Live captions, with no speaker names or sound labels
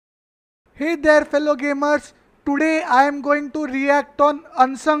Hey there fellow gamers, today I am going to react on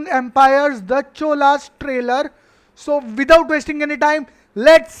Unsung Empire's The Cholas trailer. So without wasting any time,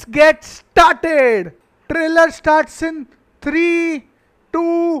 let's get started. Trailer starts in 3,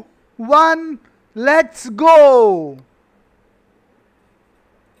 2, 1, let's go.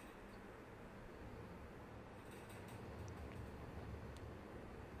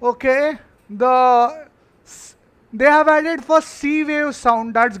 Okay, they have added for sea wave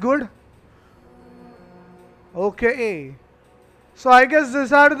sound, that's good. Okay, so I guess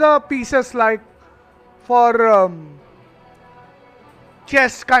these are the pieces like for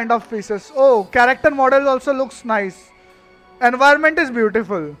chess kind of pieces. Oh, character model also looks nice. Environment is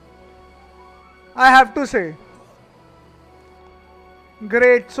beautiful, I have to say.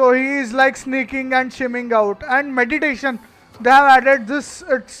 Great, so he is like sneaking and shimming out. And meditation, they have added this,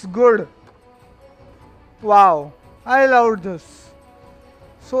 it's good. Wow, I loved this.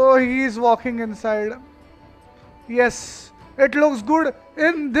 So he is walking inside. Yes, it looks good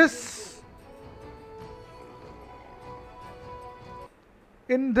in this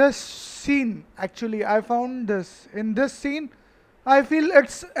scene. Actually, I found this in this scene. I feel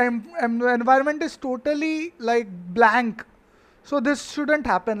its environment is totally like blank. So this shouldn't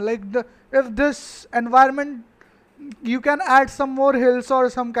happen. Like if this environment, you can add some more hills or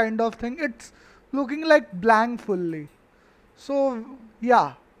some kind of thing. It's looking like blank fully. So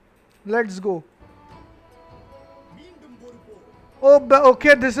yeah, let's go. Oh,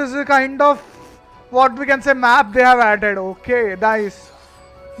 okay, this is a kind of what we can say map they have added. Okay, nice.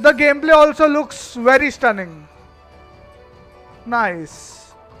 The gameplay also looks very stunning.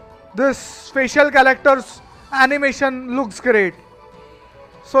 Nice. This facial characters animation looks great.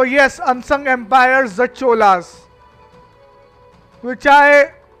 So yes, Unsung Empires, the Cholas, which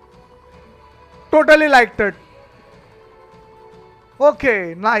I totally liked it.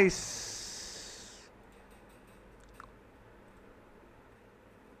 Okay, nice.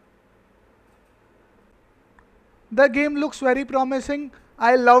 The game looks very promising.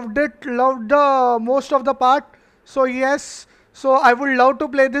 I loved it, loved the most of the part. So yes, so I would love to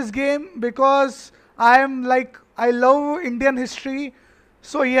play this game because I love Indian history.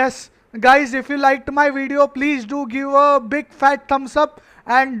 So yes, guys, if you liked my video, please do give a big fat thumbs up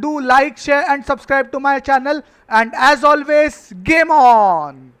and do like, share and subscribe to my channel. And as always, game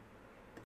on!